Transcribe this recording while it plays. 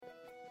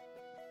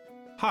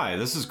Hi,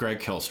 this is Greg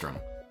Kilstrom.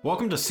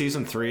 Welcome to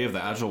Season 3 of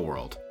the Agile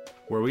World,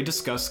 where we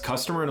discuss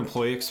customer and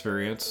employee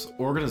experience,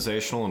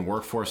 organizational and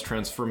workforce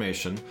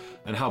transformation,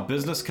 and how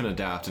business can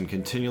adapt and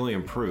continually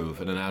improve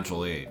in an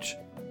agile age.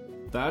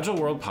 The Agile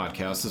World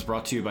podcast is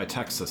brought to you by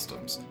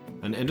TEKsystems,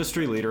 an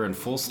industry leader in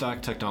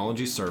full-stack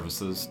technology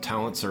services,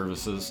 talent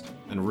services,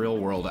 and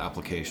real-world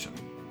application.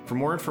 For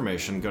more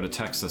information, go to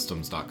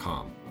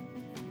teksystems.com.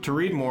 To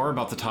read more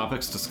about the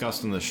topics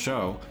discussed in this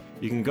show,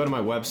 you can go to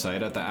my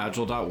website at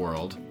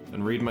theagile.world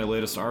and read my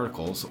latest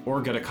articles,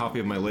 or get a copy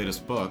of my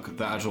latest book,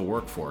 The Agile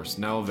Workforce,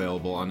 now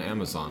available on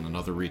Amazon and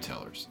other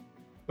retailers.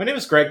 My name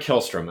is Greg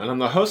Kilstrom, and I'm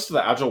the host of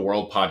the Agile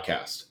World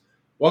podcast.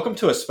 Welcome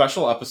to a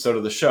special episode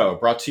of the show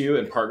brought to you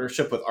in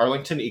partnership with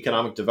Arlington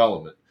Economic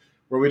Development,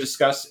 where we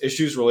discuss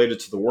issues related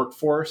to the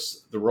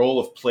workforce, the role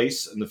of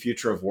place in the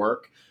future of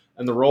work,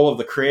 and the role of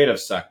the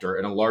creative sector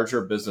in a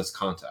larger business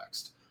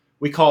context.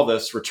 We call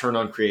this Return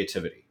on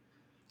Creativity.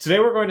 Today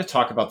we're going to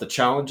talk about the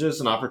challenges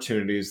and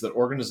opportunities that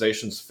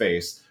organizations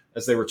face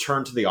as they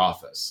return to the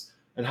office,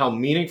 and how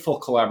meaningful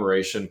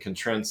collaboration can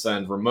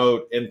transcend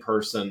remote,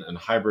 in-person, and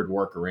hybrid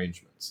work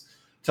arrangements.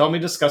 To help me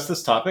discuss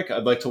this topic,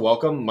 I'd like to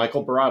welcome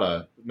Michael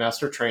Barata,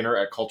 Master Trainer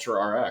at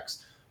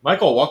CultureRx.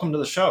 Michael, welcome to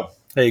the show.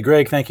 Hey,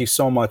 Greg, thank you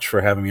so much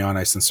for having me on.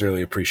 I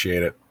sincerely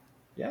appreciate it.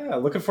 Yeah,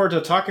 looking forward to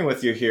talking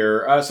with you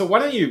here. So why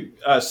don't you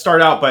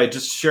start out by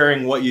just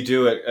sharing what you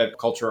do at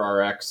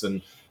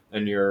CultureRx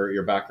and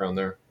your background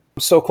there?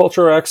 So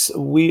CultureRx,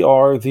 we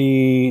are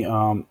the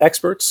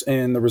experts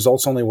in the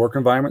results-only work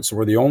environment. So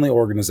we're the only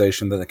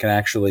organization that can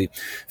actually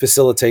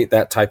facilitate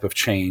that type of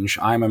change.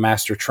 I'm a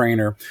master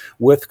trainer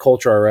with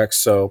CultureRx,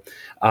 so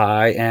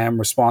I am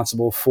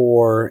responsible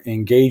for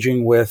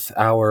engaging with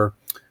our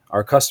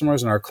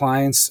customers and our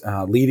clients,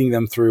 leading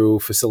them through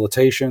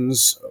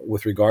facilitations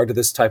with regard to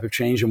this type of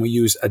change. And we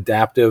use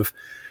adaptive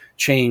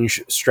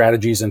change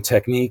strategies and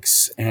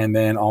techniques. And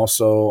then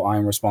also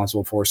I'm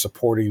responsible for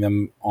supporting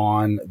them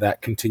on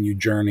that continued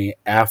journey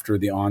after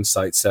the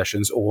on-site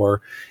sessions,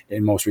 or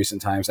in most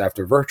recent times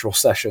after virtual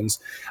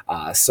sessions.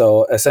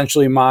 So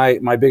essentially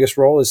my biggest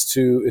role is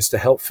to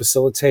help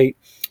facilitate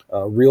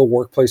real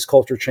workplace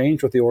culture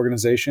change with the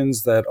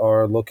organizations that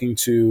are looking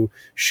to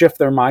shift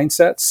their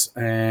mindsets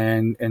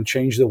and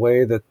change the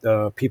way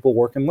that people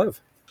work and live.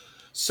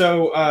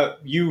 So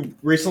you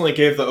recently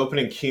gave the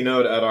opening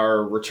keynote at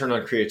our Return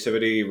on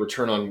Creativity,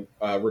 Return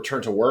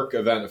to Work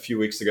event a few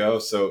weeks ago.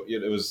 So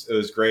it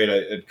was great.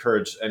 I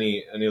encourage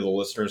any of the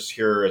listeners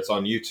here. It's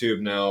on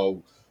YouTube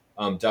now.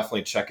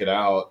 Definitely check it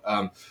out.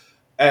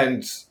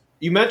 And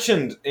you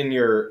mentioned in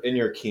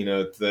your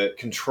keynote that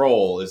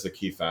control is a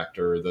key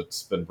factor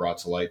that's been brought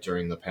to light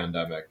during the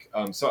pandemic.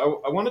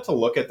 So I wanted to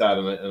look at that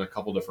in a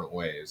couple different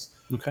ways.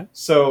 Okay.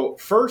 So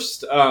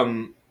first,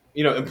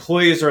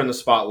 employees are in the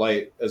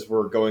spotlight as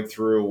we're going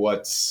through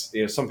what's,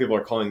 some people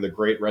are calling the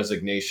Great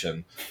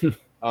Resignation.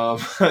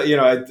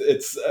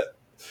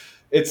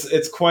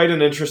 It's quite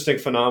an interesting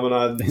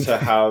phenomenon to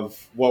have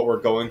what we're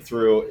going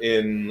through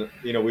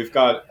we've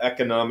got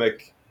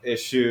economic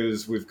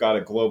issues, we've got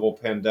a global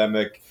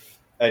pandemic,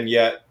 and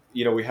yet,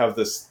 we have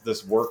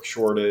this work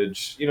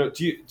shortage.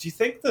 Do you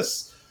think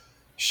this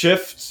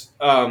shift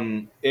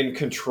in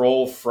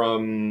control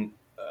from,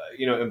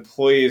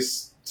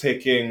 employees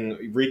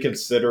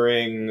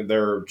reconsidering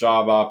their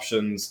job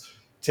options,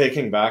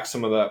 taking back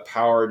some of that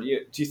power, do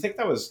you think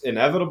that was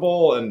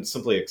inevitable and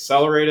simply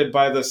accelerated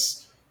by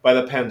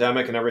the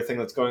pandemic and everything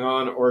that's going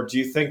on? Or do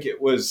you think it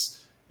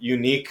was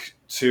unique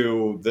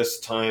to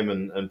this time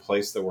and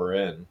place that we're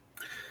in?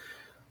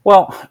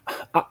 Well,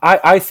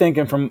 I think,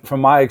 and from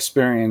my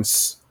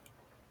experience,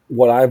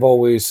 what I've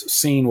always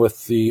seen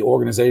with the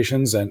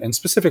organizations, and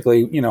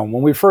specifically, when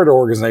we refer to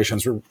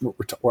organizations,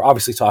 we're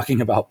obviously talking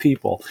about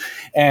people.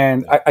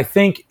 And I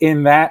think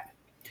in that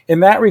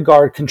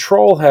regard,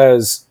 control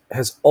has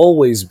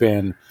always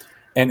been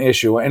an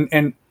issue.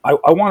 And I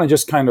want to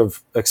just kind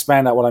of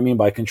expand out what I mean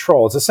by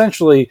control. It's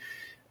essentially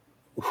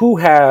who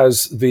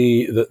has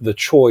the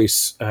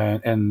choice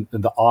and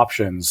the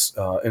options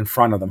in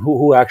front of them,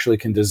 who actually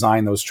can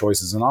design those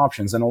choices and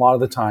options. And a lot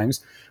of the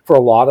times, for a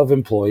lot of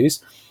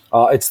employees,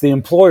 it's the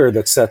employer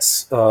that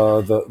sets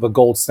the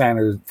gold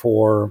standard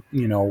for,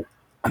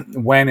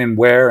 when and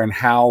where and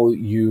how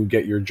you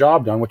get your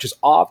job done, which is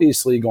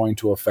obviously going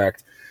to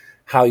affect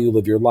how you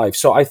live your life.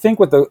 So I think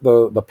what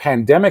the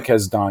pandemic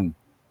has done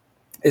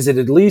is it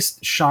at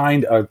least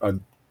shined a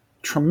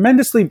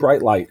tremendously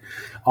bright light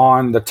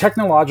on the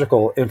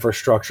technological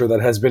infrastructure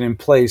that has been in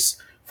place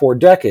for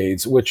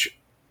decades, which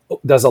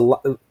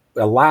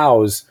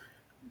allows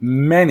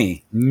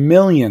many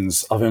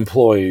millions of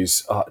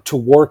employees to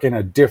work in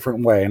a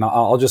different way. And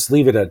I'll just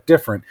leave it at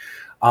different.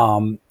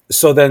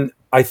 So then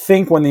I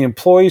think when the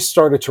employees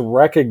started to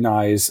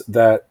recognize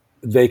that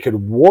they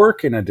could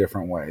work in a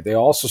different way, they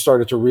also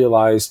started to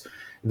realize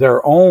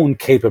their own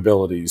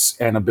capabilities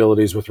and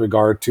abilities with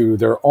regard to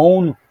their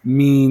own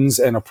means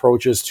and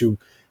approaches to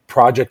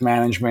project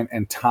management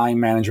and time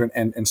management,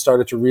 and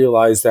started to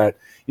realize that,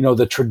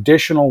 the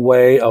traditional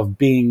way of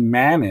being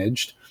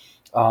managed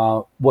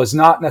was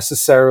not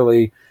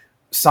necessarily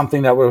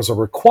something that was a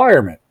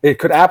requirement. It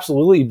could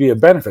absolutely be a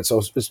benefit.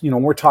 So,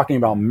 when we're talking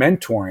about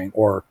mentoring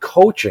or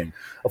coaching,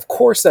 of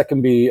course, that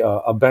can be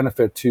a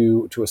benefit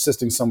to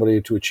assisting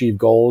somebody to achieve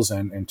goals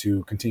and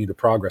to continue to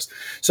progress.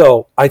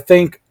 So, I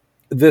think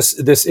this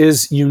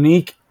is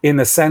unique in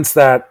the sense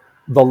that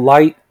the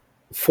light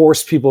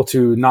forced people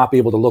to not be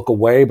able to look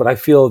away. But I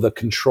feel the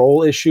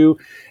control issue,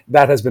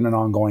 that has been an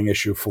ongoing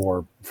issue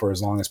for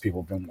as long as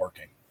people have been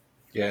working.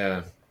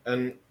 Yeah,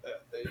 and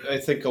I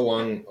think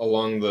along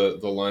the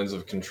lines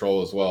of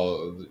control as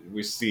well,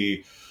 we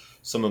see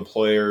some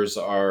employers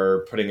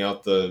are putting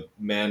out the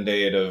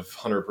mandate of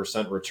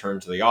 100% return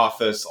to the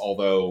office,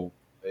 although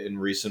in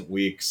recent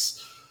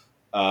weeks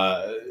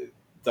uh,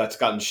 that's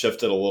gotten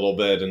shifted a little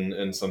bit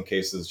in some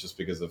cases just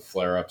because of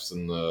flare-ups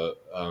in the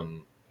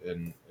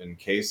in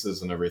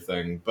cases and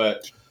everything.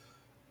 But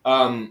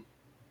um,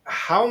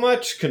 how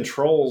much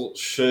control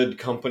should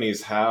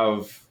companies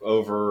have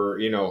over,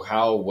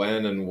 how,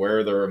 when, and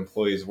where their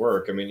employees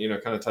work? I mean,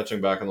 kind of touching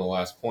back on the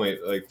last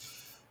point, like,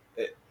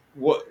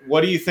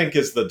 what do you think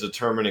is the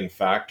determining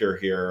factor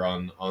here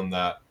on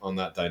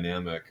that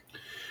dynamic?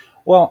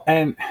 Well,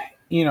 and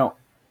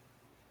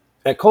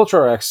at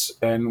CultureRx,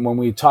 and when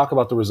we talk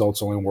about the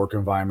results only work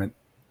environment,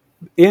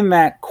 in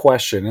that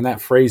question, in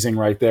that phrasing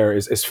right there,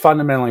 is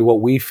fundamentally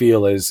what we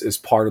feel is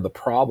part of the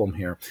problem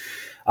here.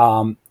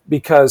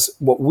 Because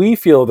what we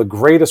feel the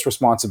greatest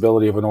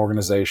responsibility of an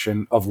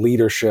organization, of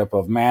leadership,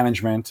 of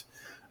management,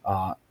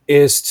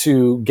 is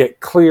to get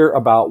clear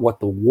about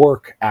what the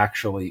work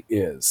actually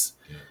is.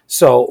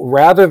 So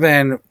rather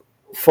than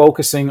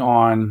focusing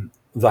on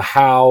the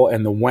how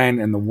and the when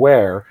and the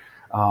where,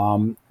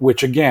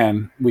 which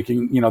again, we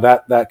can,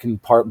 that can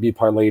be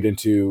parlayed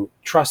into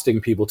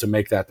trusting people to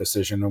make that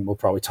decision. And we'll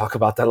probably talk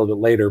about that a little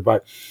bit later.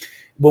 But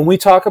when we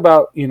talk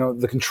about,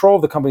 the control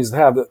of the companies that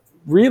have,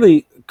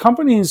 really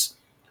companies,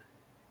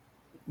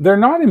 they're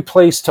not in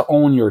place to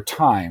own your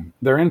time.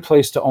 They're in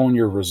place to own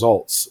your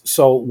results.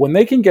 So when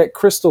they can get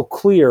crystal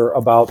clear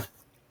about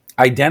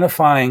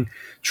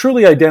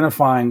truly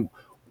identifying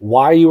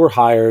why you were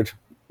hired,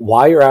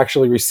 why you're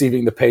actually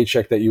receiving the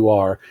paycheck that you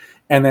are,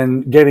 and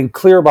then getting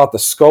clear about the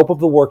scope of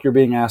the work you're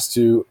being asked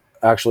to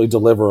actually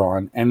deliver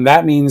on. And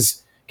that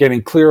means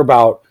getting clear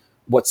about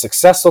what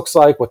success looks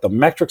like, what the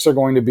metrics are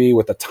going to be,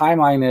 what the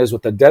timeline is,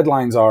 what the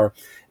deadlines are.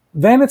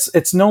 Then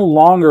it's no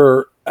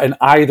longer an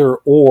either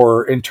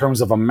or in terms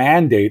of a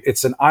mandate.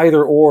 It's an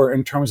either or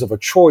in terms of a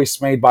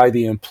choice made by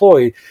the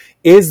employee.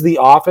 Is the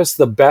office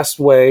the best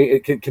way?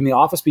 Can the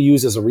office be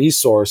used as a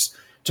resource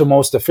to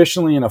most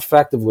efficiently and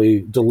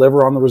effectively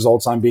deliver on the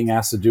results I'm being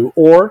asked to do?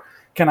 Or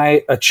can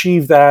I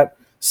achieve that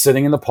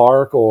sitting in the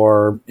park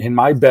or in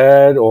my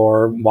bed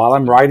or while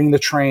I'm riding the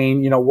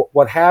train,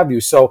 what have you?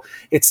 So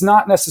it's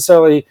not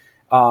necessarily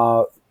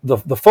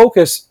the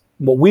focus.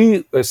 What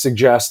we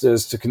suggest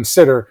is to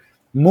consider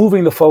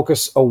moving the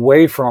focus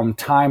away from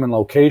time and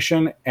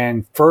location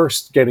and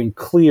first getting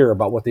clear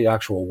about what the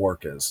actual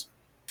work is.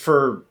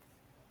 For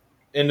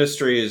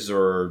industries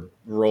or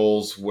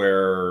roles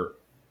where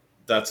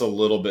that's a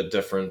little bit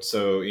different.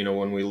 So,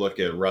 when we look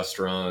at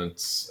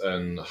restaurants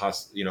and,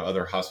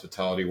 other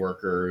hospitality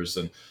workers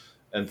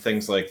and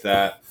things like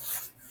that,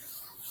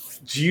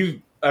 do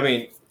you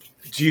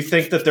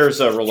think that there's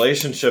a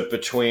relationship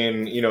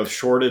between,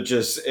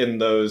 shortages in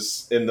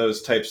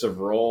those types of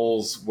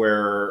roles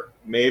where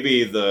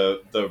maybe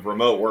the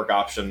remote work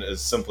option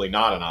is simply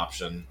not an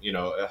option?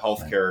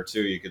 Healthcare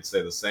too, you could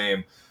say the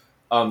same.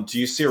 Do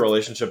you see a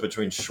relationship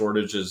between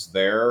shortages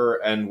there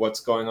and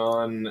what's going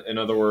on? In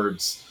other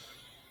words,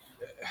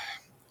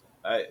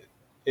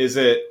 is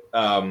it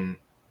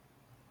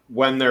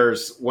when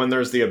there's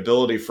the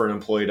ability for an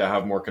employee to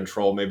have more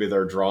control, maybe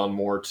they're drawn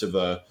more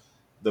to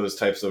those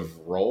types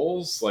of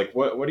roles? Like,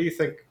 what do you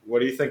think? What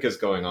do you think is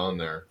going on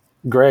there?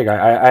 Greg,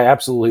 I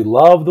absolutely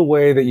love the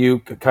way that you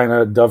kind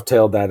of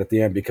dovetailed that at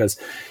the end, because,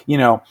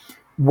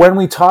 when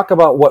we talk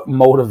about what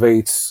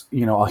motivates,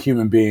 a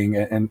human being,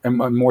 and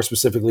more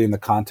specifically in the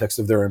context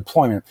of their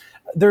employment,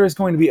 there is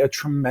going to be a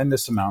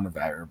tremendous amount of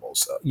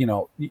variables.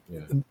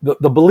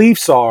 The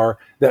beliefs are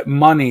that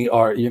money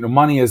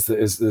is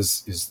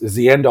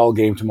the end all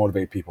game to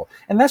motivate people,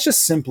 and that's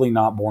just simply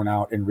not borne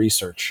out in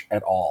research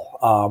at all.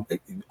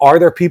 Are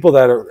there people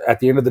that are, at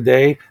the end of the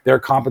day, their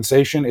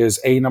compensation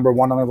is number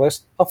one on their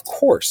list? Of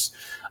course,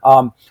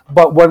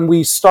 but when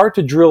we start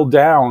to drill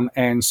down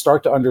and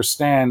start to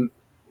understand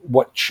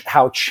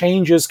how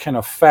changes can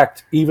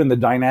affect even the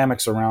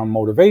dynamics around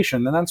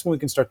motivation, then that's when we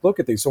can start to look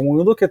at things. So when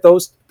we look at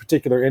those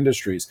particular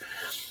industries,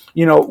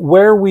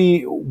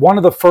 one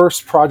of the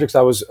first projects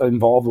I was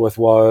involved with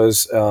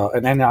was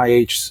an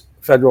NIH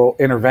federal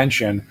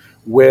intervention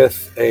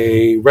with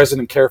a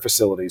resident care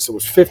facility. So it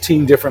was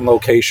 15 different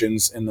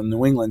locations in the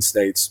New England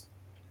states,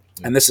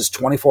 and this is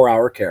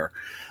 24-hour care,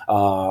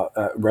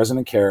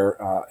 resident care,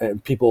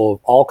 and people of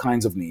all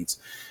kinds of needs.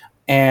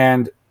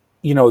 And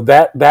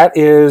that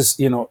is,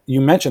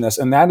 you mentioned this,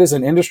 and that is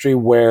an industry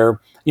where,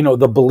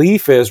 the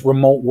belief is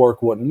remote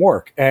work wouldn't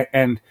work.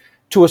 And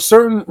to a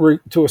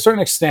certain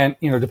extent,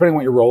 depending on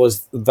what your role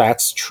is,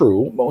 that's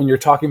true. But when you're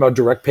talking about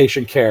direct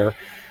patient care,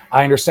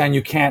 I understand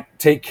you can't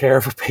take care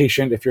of a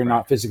patient if you're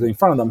not physically in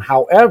front of them.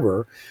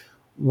 However,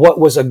 what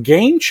was a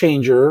game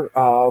changer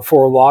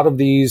for a lot of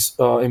these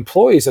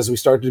employees as we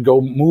started to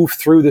go move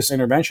through this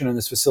intervention and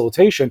this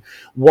facilitation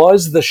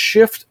was the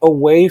shift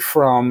away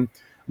from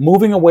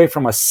moving away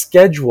from a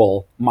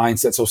schedule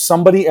mindset. So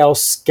somebody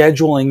else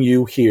scheduling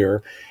you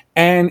here,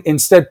 and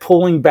instead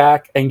pulling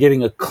back and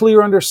getting a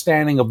clear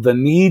understanding of the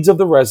needs of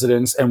the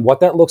residents and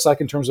what that looks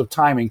like in terms of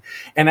timing,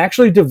 and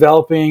actually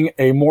developing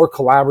a more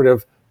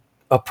collaborative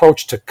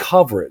approach to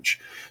coverage.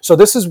 So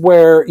this is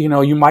where,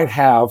 you might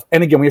have,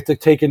 and again, we have to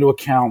take into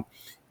account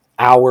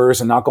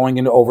hours and not going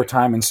into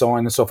overtime and so on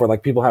and so forth.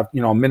 Like people have,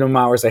 minimum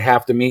hours they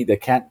have to meet. They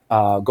can't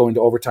go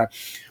into overtime.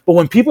 But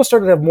when people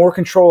started to have more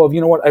control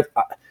of,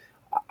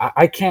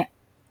 I can't,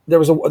 there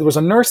was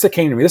a nurse that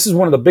came to me. This is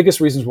one of the biggest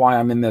reasons why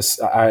I'm in this.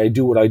 I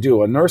do what I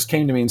do. A nurse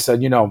came to me and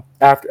said,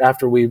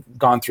 after we've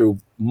gone through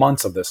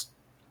months of this,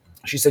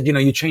 she said,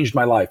 you changed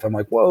my life. I'm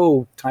like,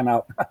 whoa, time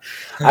out.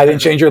 I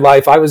didn't change your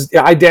life.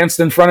 I danced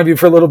in front of you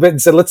for a little bit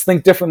and said, let's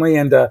think differently.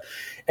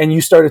 And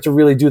you started to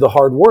really do the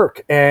hard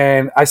work.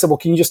 And I said, well,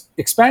 can you just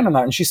expand on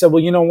that? And she said,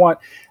 well, you know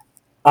what?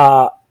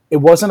 It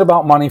wasn't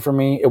about money for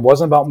me. It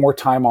wasn't about more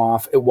time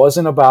off. It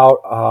wasn't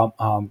about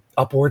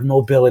upward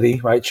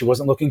mobility, right? She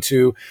wasn't looking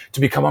to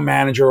become a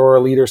manager or a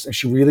leader. And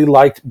she really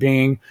liked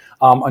being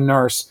a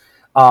nurse.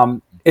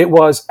 It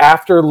was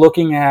after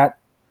looking at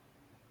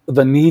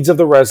the needs of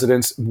the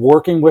residents,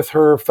 working with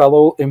her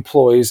fellow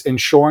employees,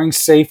 ensuring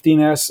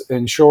safetiness,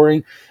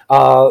 ensuring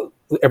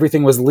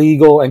everything was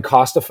legal and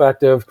cost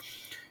effective.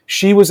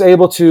 She was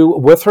able to,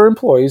 with her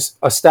employees,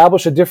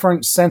 establish a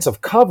different sense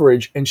of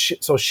coverage. And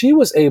so she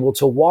was able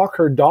to walk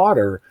her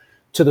daughter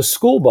to the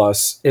school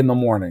bus in the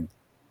morning.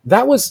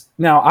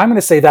 Now I'm going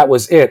to say that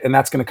was it, and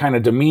that's going to kind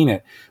of demean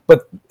it.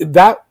 But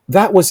that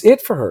was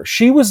it for her.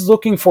 She was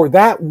looking for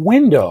that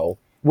window,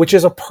 which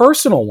is a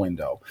personal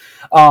window.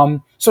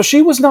 So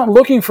she was not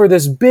looking for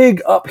this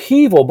big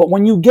upheaval. But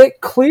when you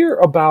get clear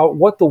about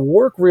what the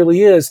work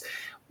really is,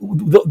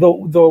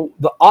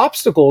 the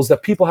obstacles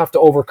that people have to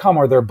overcome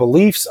are their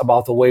beliefs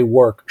about the way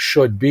work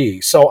should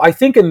be. So I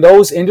think in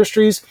those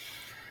industries,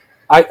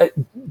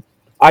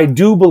 I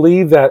do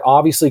believe that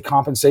obviously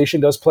compensation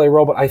does play a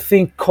role, but I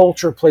think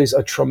culture plays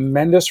a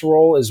tremendous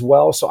role as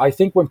well. So I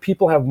think when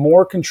people have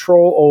more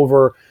control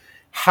over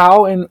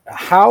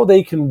how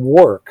they can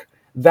work,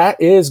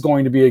 that is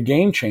going to be a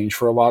game change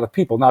for a lot of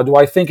people. Now, do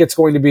I think it's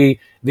going to be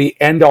the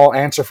end-all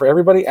answer for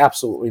everybody?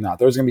 Absolutely not.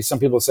 There's going to be some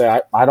people that say,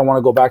 I don't want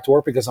to go back to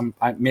work because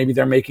maybe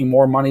they're making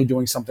more money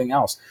doing something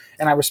else.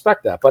 And I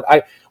respect that. But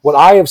what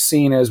I have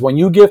seen is when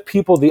you give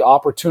people the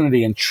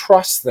opportunity and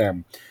trust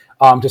them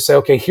to say,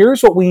 okay,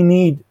 here's what we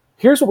need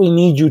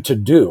you to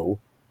do,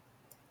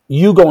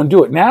 you go and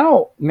do it.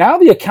 Now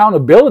the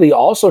accountability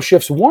also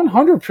shifts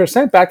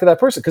 100% back to that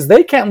person, because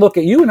they can't look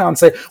at you now and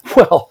say,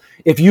 well,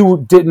 if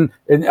you didn't,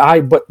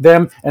 but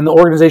them and the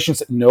organization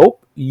said,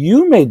 nope,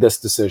 you made this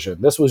decision.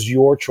 This was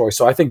your choice.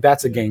 So I think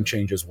that's a game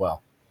change as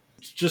well.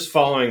 Just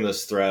following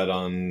this thread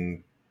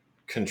on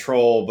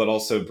control, but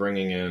also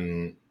bringing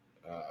in,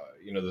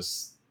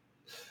 this,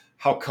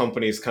 how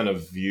companies kind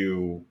of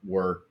view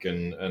work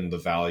and the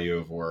value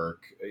of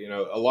work.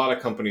 A lot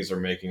of companies are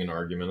making an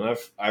argument. And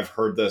I've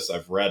heard this,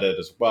 I've read it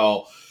as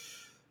well.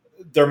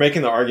 They're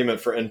making the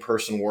argument for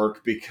in-person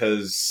work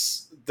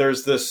because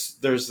there's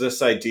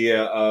this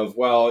idea of,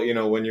 well,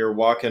 when you're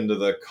walking to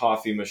the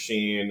coffee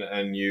machine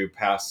and you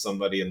pass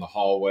somebody in the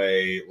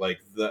hallway, like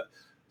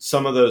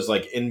some of those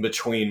like in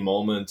between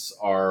moments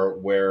are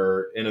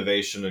where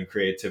innovation and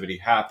creativity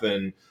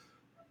happen.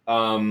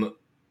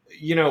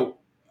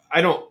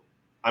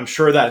 I'm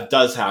sure that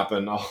does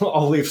happen.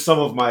 I'll leave some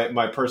of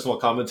my personal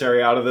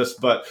commentary out of this,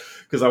 but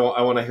because I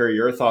want to hear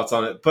your thoughts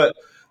on it. But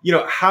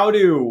how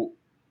do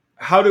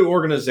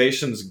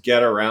organizations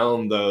get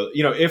around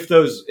if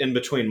those in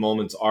between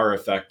moments are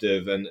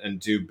effective and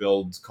do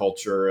build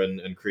culture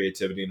and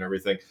creativity and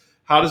everything?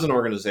 How does an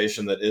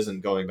organization that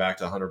isn't going back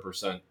to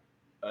 100%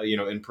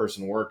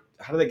 in-person work,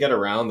 how do they get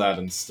around that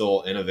and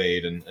still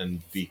innovate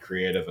and be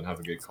creative and have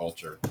a good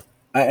culture?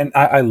 And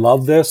I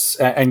love this.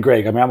 And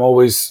Greg, I mean, I'm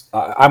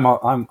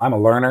a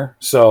learner.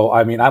 So,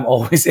 I mean, I'm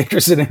always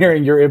interested in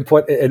hearing your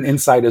input and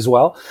insight as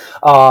well.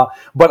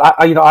 But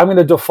I'm going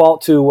to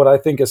default to what I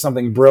think is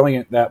something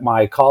brilliant that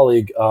my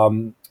colleague,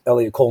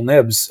 Elliot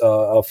Cole-Nibbs,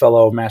 a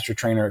fellow master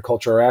trainer at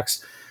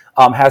CultureRx,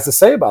 has to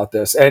say about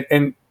this.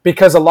 And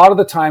because a lot of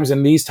the times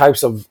in these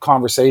types of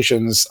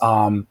conversations,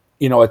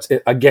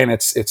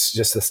 it's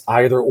just this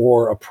either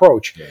or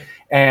approach. Yeah.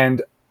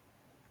 And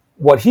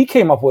what he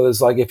came up with is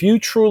like, if you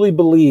truly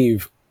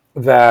believe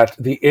that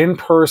the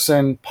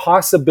in-person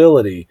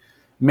possibility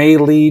may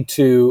lead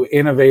to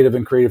innovative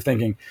and creative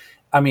thinking,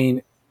 I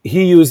mean,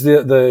 he used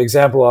the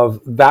example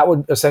of that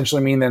would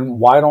essentially mean then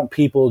why don't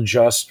people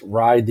just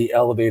ride the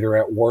elevator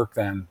at work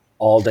then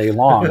all day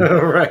long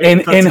right.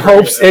 in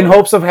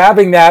hopes of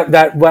having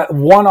that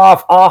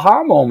one-off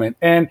aha moment.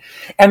 And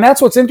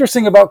that's what's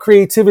interesting about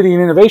creativity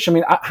and innovation. I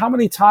mean, how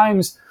many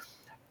times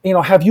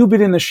have you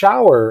been in the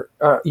shower,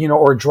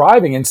 or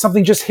driving and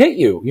something just hit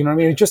you? You know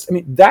what I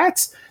mean?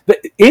 That's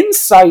the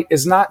insight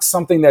is not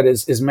something that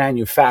is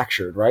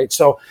manufactured, right?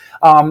 So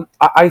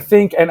I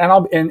think,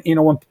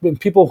 when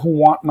people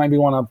who maybe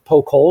want to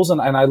poke holes,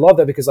 and I love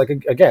that because, like,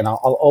 again,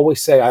 I'll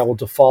always say I will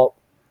default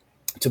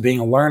to being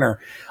a learner.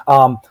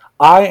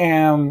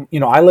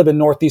 I live in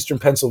northeastern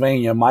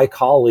Pennsylvania. My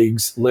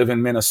colleagues live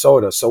in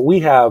Minnesota. So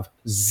we have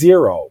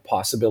zero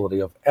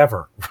possibility of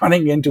ever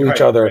running into each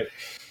other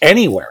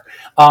anywhere.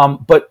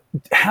 But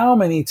how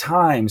many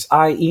times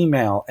I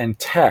email and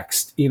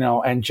text,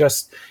 and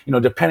just,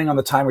 depending on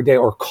the time of day,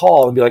 or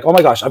call and be like, oh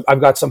my gosh,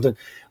 I've got something.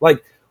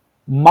 Like,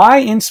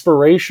 my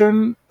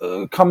inspiration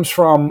comes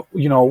from,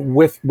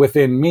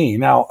 within me.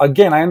 Now,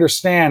 again, I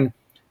understand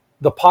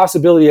the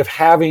possibility of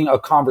having a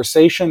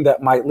conversation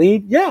that might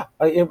lead. Yeah,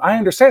 I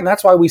understand.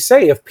 That's why we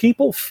say, if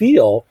people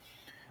feel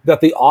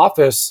that the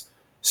office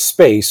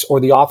space or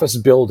the office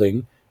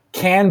building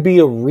can be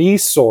a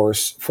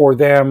resource for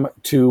them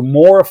to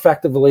more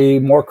effectively,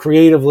 more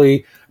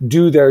creatively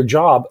do their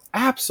job,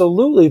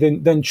 absolutely,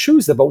 then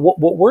choose that. But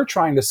what we're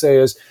trying to say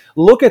is,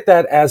 look at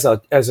that as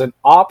an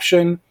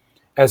option,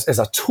 as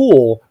a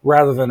tool,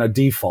 rather than a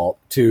default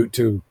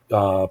to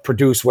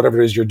produce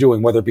whatever it is you're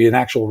doing, whether it be an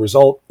actual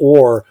result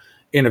or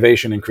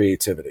innovation and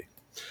creativity.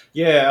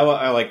 Yeah,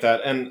 I like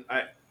that. And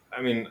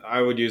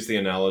I would use the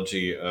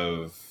analogy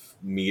of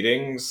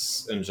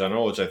meetings in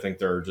general, which I think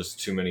there are just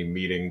too many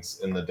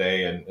meetings in the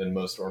day, and in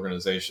most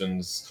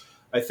organizations.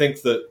 I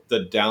think that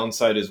the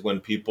downside is when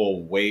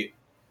people wait.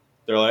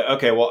 They're like,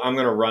 okay, well, I'm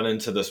going to run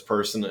into this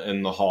person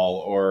in the hall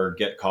or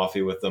get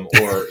coffee with them,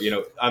 or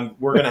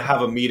we're going to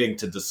have a meeting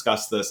to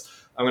discuss this.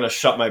 I'm going to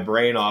shut my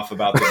brain off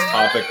about this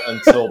topic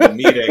until the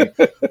meeting.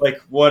 Like,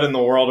 what in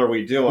the world are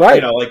we doing?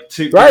 Right.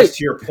 To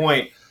your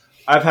point,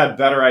 I've had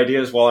better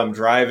ideas while I'm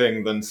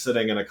driving than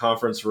sitting in a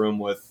conference room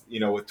with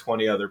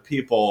 20 other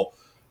people,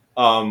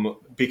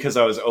 because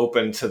I was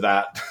open to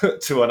that,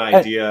 to an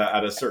idea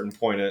at a certain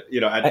point, at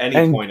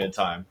any point in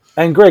time.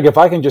 And Greg, if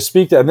I can just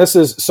speak to, and this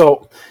is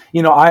so,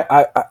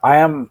 I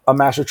am a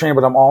master trainer,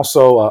 but I'm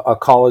also a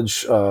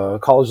college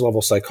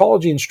level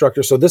psychology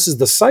instructor. So this is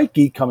the psych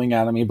geek coming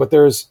out of me. But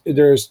there's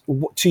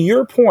to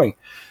your point,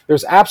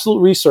 there's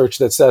absolute research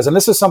that says, and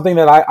this is something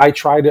that I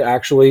try to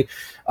actually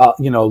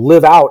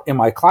live out in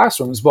my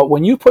classrooms. But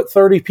when you put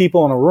 30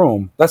 people in a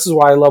room, this is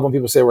why I love when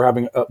people say we're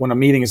having when a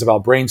meeting is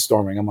about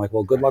brainstorming. I'm like,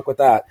 well, good luck with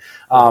that,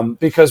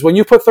 because when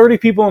you put 30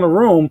 people in a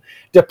room,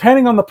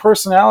 depending on the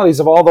personalities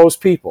of all those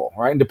people,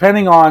 right, and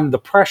depending on the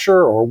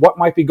pressure or what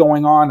might be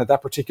going on at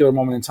that particular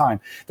moment in time,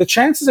 the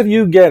chances of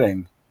you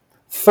getting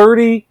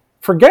 30,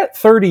 forget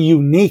 30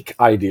 unique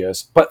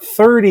ideas, but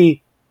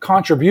 30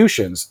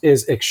 contributions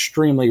is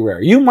extremely rare.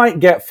 You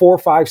might get 4,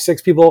 5,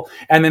 6 people,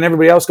 and then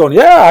everybody else going,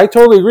 yeah, I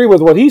totally agree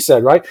with what he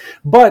said, right?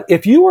 But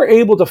if you were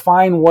able to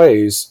find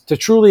ways to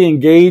truly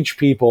engage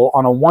people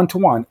on a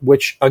one-to-one,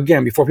 which,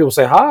 again, before people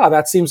say,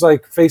 that seems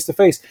like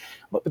face-to-face,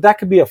 but that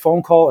could be a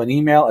phone call, an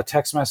email, a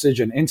text message,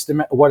 an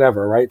instant,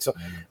 whatever, right? So,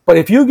 but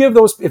if you give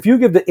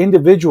the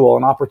individual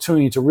an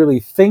opportunity to really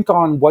think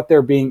on what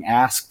they're being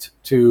asked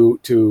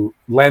to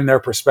lend their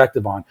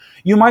perspective on,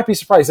 you might be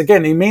surprised.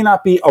 Again, they may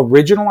not be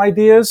original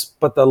ideas,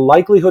 but the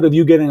likelihood of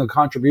you getting a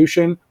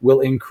contribution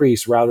will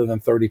increase, rather than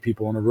 30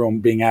 people in a room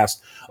being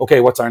asked, okay,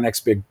 what's our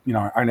next big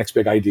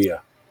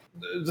idea?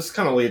 This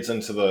kind of leads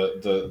into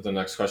the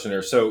next question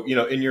here. So,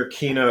 in your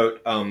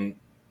keynote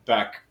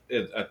back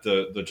at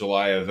the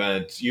July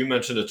event, you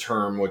mentioned a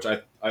term which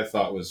I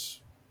thought was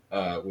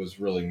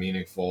really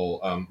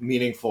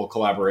meaningful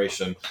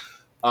collaboration.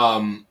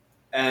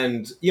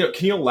 And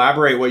can you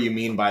elaborate what you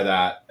mean by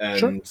that? And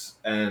Sure.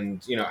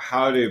 And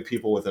how do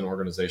people within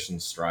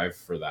organizations strive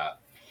for that?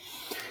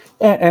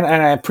 And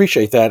I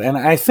appreciate that. And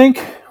I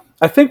think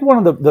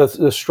one of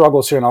the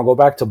struggles here, and I'll go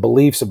back to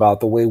beliefs about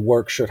the way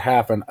work should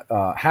happen.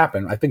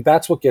 I think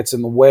that's what gets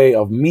in the way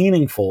of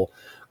meaningful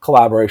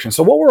collaboration.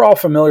 So what we're all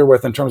familiar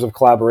with in terms of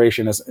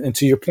collaboration is, and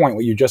to your point,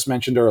 what you just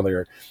mentioned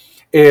earlier,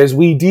 is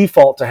we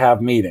default to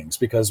have meetings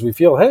because we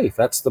feel, hey,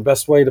 that's the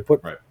best way to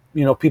put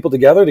people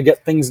together to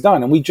get things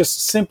done. And we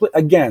just simply,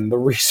 again, the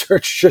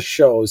research just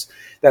shows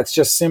that's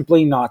just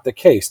simply not the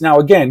case. Now,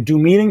 again, do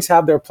meetings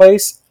have their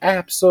place?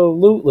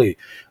 Absolutely.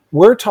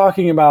 We're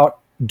talking about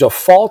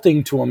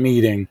defaulting to a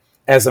meeting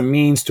as a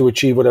means to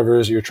achieve whatever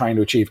it is you're trying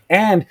to achieve.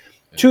 And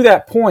to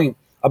that point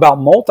about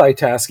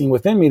multitasking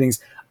within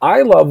meetings,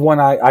 I love when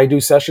I do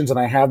sessions and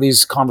I have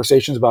these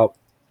conversations about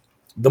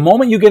the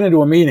moment you get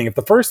into a meeting, if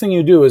the first thing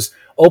you do is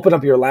open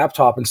up your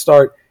laptop and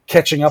start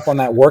catching up on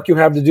that work you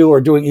have to do or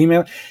doing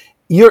email,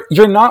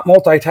 you're not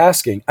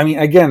multitasking. I mean,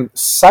 again,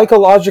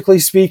 psychologically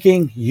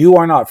speaking, you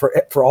are not.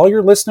 For all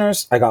your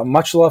listeners, I got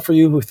much love for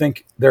you who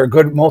think they're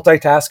good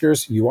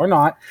multitaskers. You are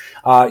not.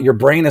 Your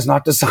brain is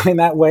not designed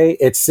that way.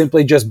 It's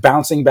simply just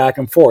bouncing back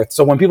and forth.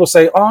 So when people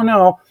say, oh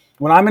no,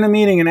 when I'm in a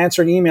meeting and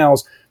answering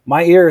emails,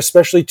 my ear is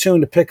specially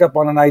tuned to pick up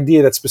on an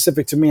idea that's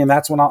specific to me, and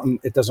that's when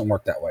it doesn't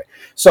work that way.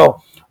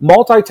 So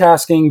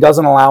multitasking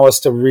doesn't allow us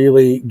to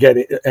really get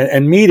it,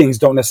 and meetings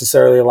don't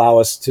necessarily allow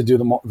us to do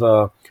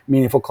the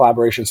meaningful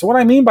collaboration. So what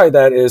I mean by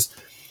that is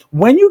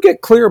when you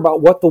get clear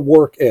about what the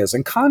work is,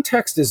 and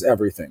context is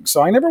everything.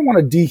 So I never want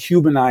to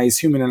dehumanize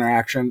human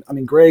interaction. I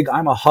mean, Greg,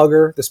 I'm a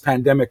hugger. This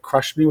pandemic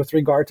crushed me with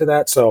regard to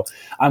that. So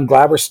I'm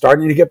glad we're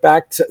starting to get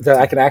back to that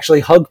I can actually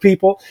hug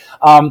people.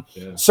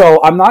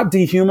 So I'm not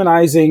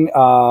dehumanizing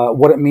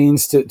what it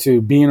means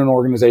to be in an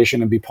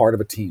organization and be part of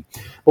a team.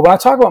 But when I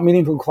talk about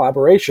meaningful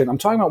collaboration, I'm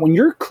talking about when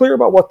you're clear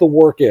about what the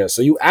work is.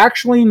 So you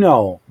actually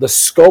know the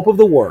scope of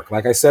the work,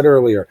 like I said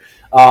earlier,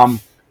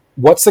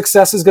 what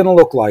success is going to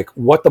look like,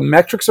 what the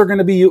metrics are going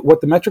to be,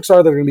 what the metrics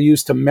are that are going to be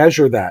used to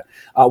measure that,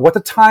 what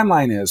the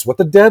timeline is, what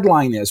the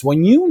deadline is.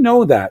 When you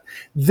know that,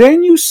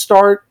 then you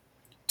start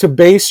to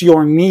base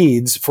your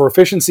needs for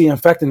efficiency and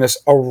effectiveness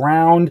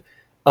around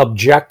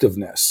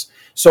objectiveness.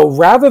 So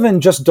rather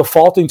than just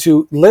defaulting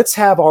to, let's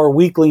have our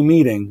weekly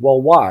meeting.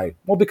 Well, why?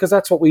 Well, because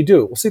that's what we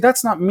do. Well, see,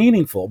 that's not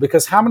meaningful,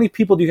 because how many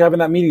people do you have in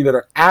that meeting that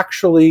are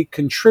actually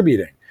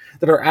contributing,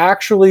 that are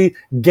actually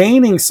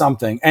gaining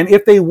something? And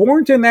if they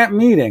weren't in that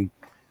meeting,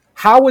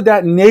 how would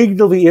that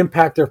negatively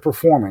impact their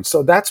performance?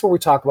 So that's where we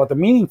talk about the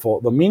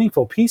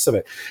meaningful piece of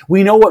it.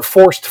 We know what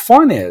forced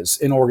fun is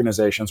in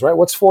organizations, right?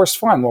 What's forced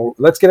fun? Well,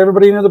 let's get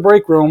everybody into the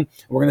break room.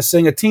 We're going to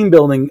sing a team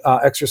building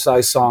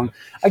exercise song.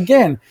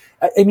 Again,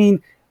 I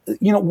mean,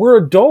 we're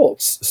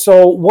adults.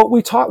 So what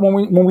we talk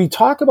when we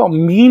talk about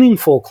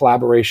meaningful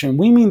collaboration,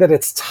 we mean that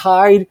it's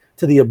tied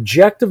to the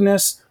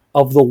objectiveness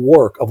of the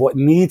work, of what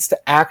needs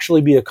to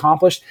actually be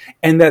accomplished,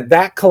 and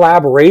that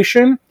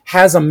collaboration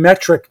has a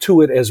metric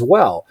to it as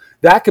well.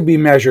 That could be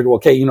measured.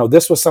 Okay,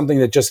 this was something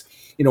that just,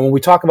 when we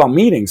talk about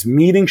meetings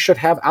should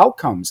have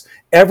outcomes.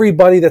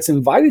 Everybody that's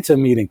invited to a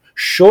meeting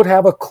should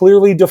have a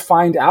clearly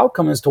defined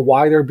outcome as to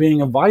why they're being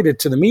invited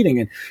to the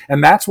meeting.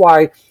 And that's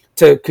why,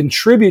 to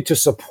contribute to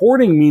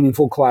supporting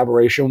meaningful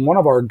collaboration, one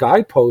of our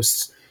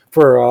guideposts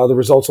for the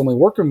results-only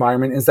work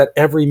environment is that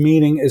every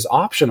meeting is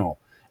optional.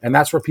 And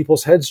that's where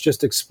people's heads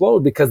just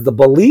explode, because the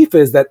belief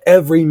is that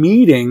every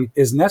meeting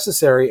is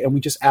necessary, and we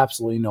just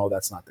absolutely know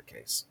that's not the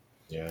case.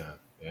 Yeah.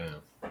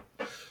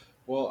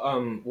 Well,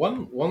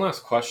 one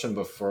last question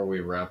before we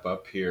wrap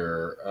up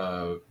here.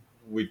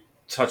 We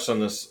touched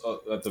on this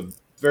at the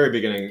very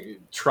beginning,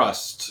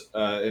 trust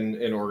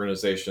in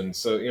organizations.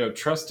 So,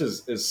 trust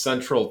is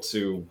central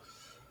to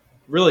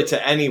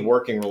any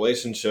working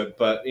relationship,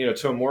 but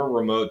to a more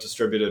remote,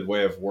 distributed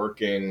way of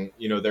working,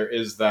 there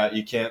is that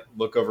you can't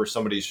look over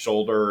somebody's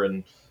shoulder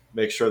and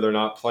make sure they're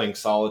not playing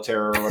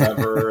solitaire or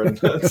whatever and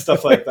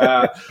stuff like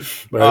that.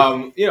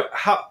 Right.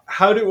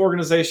 How do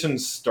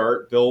organizations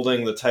start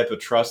building the type of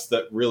trust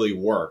that really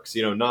works?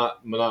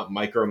 Not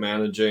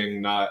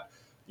micromanaging, not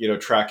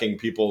tracking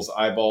people's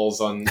eyeballs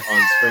on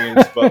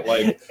screens, but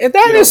like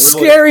that is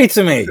really scary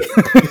to me.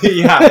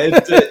 Yeah,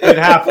 it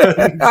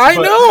happens. I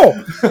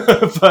know.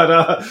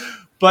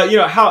 But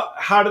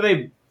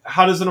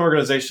how does an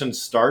organization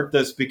start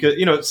this? Because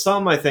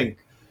I think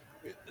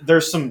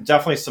there's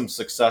definitely some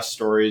success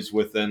stories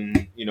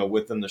within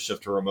the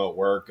shift to remote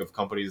work of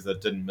companies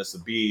that didn't miss a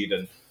beat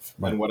and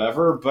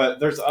whatever. But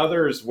there's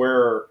others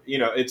where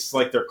it's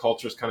like their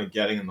culture's kind of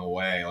getting in the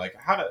way. Like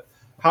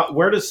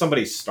where does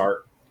somebody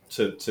start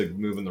to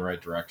move in the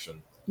right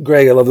direction?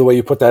 Greg, I love the way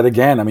you put that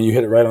again. I mean, you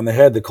hit it right on the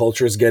head. The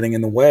culture is getting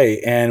in the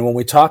way. And when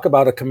we talk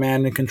about a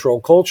command and control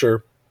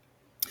culture,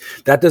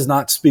 that does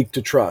not speak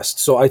to trust.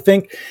 So I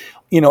think,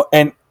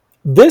 and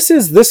this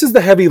is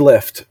the heavy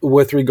lift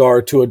with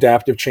regard to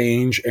adaptive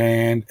change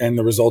and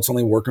the results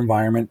only work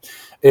environment,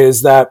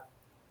 is that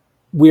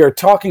we are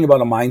talking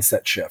about a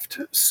mindset shift.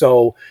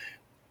 So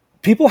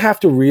people have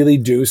to really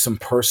do some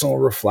personal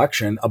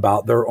reflection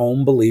about their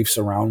own beliefs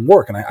around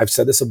work. And I've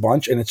said this a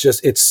bunch, and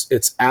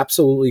it's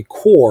absolutely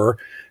core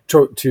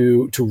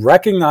to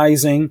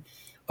recognizing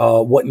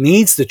what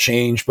needs to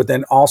change, but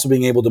then also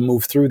being able to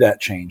move through that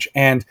change.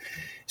 And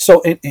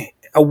so in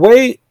a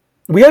way,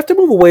 we have to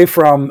move away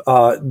from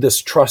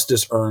this trust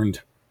is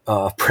earned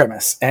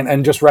premise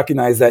and just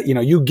recognize that,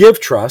 you give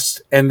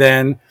trust, and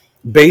then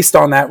based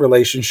on that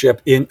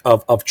relationship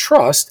of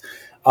trust,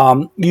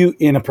 you,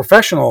 in a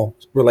professional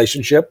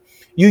relationship,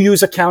 you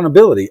use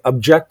accountability,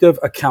 objective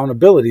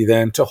accountability,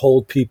 then to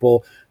hold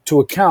people to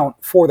account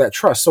for that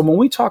trust. So when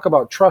we talk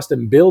about trust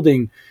and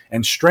building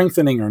and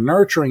strengthening or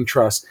nurturing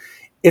trust,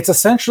 it's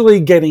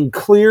essentially getting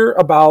clear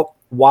about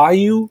why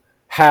you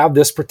have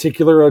this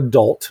particular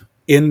adult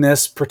in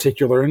this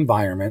particular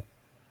environment,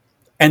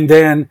 and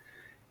then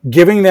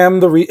giving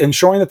them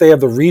ensuring that they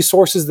have the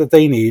resources that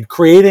they need,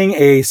 creating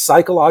a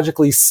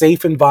psychologically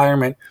safe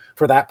environment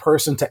for that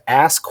person to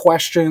ask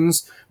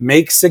questions,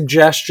 make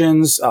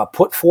suggestions,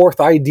 put forth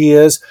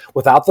ideas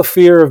without the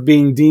fear of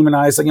being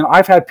demonized.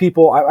 I've had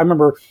people, I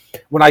remember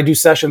when I do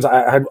sessions,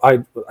 I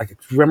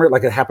remember it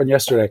like it happened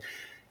yesterday.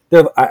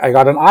 I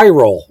got an eye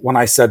roll when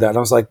I said that. And I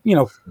was like,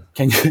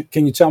 can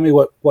you tell me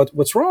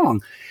what's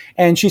wrong?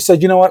 And she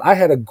said, you know what? I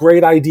had a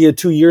great idea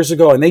 2 years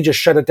ago and they just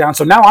shut it down.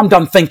 So now I'm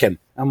done thinking.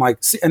 I'm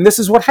like, see, and this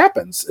is what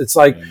happens. It's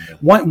like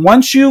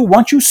once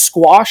you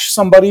squash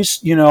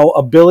somebody's,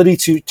 ability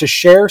to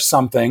share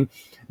something,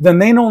 then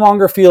they no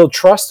longer feel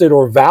trusted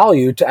or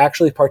valued to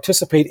actually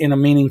participate in a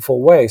meaningful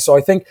way. So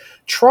I think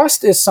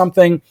trust is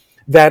something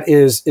that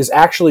is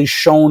actually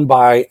shown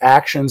by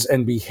actions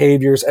and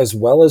behaviors as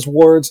well as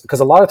words. Because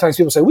a lot of times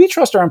people say, we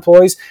trust our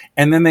employees,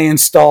 and then they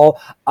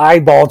install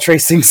eyeball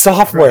tracing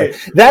software.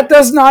 Right. That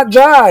does not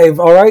jive,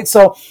 all right?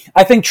 So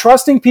I think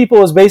trusting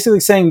people is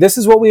basically saying, this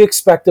is what we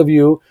expect of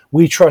you.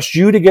 We trust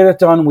you to get it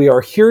done. We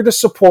are here to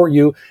support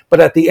you. But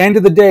at the end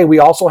of the day, we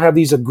also have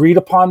these agreed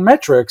upon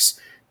metrics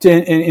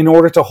in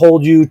order to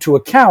hold you to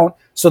account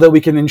so that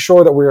we can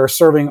ensure that we are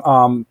serving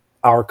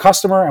our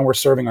customer and we're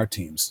serving our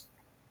teams.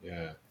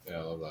 Yeah, I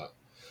love that.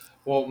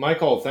 Well,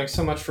 Michael, thanks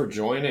so much for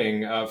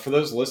joining. For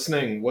those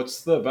listening,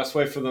 what's the best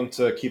way for them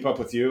to keep up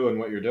with you and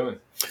what you're doing?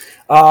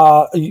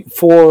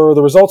 For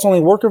the results only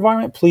work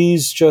environment,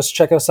 please just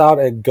check us out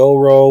at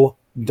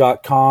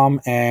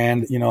gorow.com.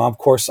 And, of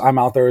course, I'm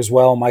out there as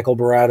well.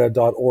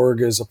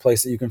 michaelbarata.org is a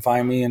place that you can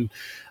find me. And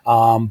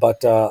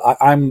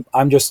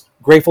I'm just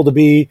grateful to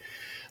be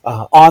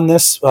on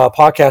this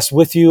podcast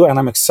with you, and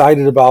I'm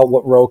excited about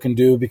what Row can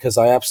do because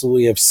I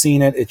absolutely have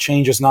seen it. It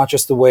changes not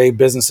just the way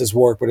businesses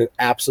work, but it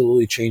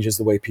absolutely changes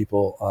the way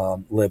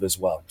people live as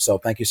well. So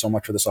thank you so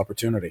much for this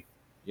opportunity.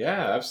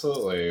 Yeah,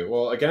 absolutely.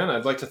 Well, again,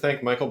 I'd like to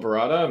thank Michael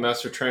Barata,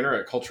 Master Trainer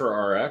at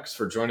CultureRx,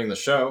 for joining the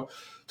show.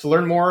 To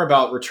learn more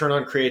about Return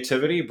on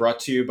Creativity,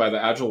 brought to you by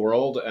the Agile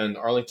World and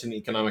Arlington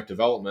Economic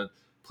Development,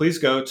 please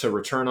go to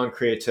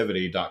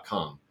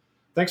returnoncreativity.com.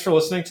 Thanks for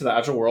listening to the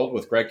Agile World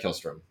with Greg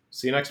Kihlstrom.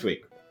 See you next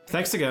week.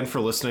 Thanks again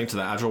for listening to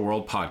the Agile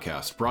World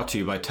podcast, brought to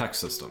you by Tech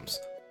Systems.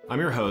 I'm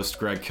your host,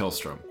 Greg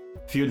Kihlstrom.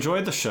 If you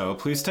enjoyed the show,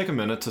 please take a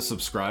minute to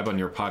subscribe on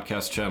your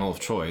podcast channel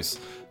of choice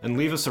and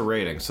leave us a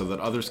rating so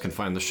that others can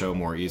find the show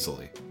more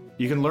easily.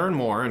 You can learn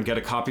more and get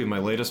a copy of my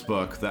latest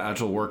book, The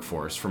Agile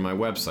Workforce, from my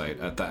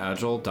website at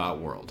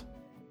theagile.world.